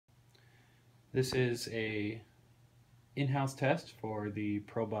This is a in-house test for the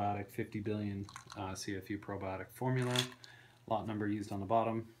Probiotic 50 billion CFU probiotic formula. Lot number used on the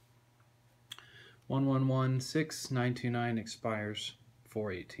bottom. 1116-929, expires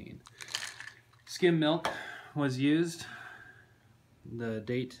 4/18. Skim milk was used. The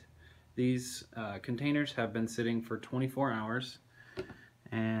date, these containers have been sitting for 24 hours,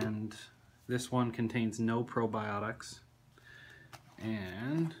 and this one contains no probiotics.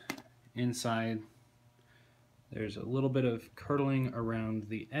 And inside there's a little bit of curdling around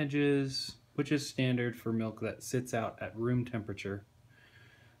the edges, which is standard for milk that sits out at room temperature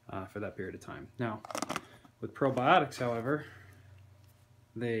for that period of time. Now, with probiotics, however,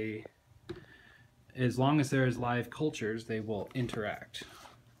 as long as there is live cultures, they will interact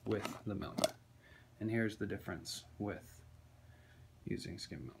with the milk. And here's the difference with using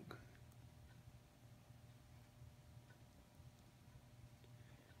skim milk.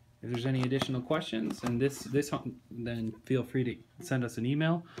 If there's any additional questions and then feel free to send us an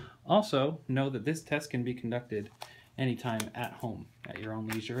email. Also, know that this test can be conducted anytime at home at your own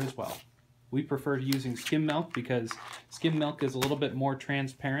leisure as well. We prefer using skim milk because skim milk is a little bit more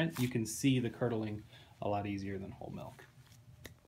transparent. You can see the curdling a lot easier than whole milk.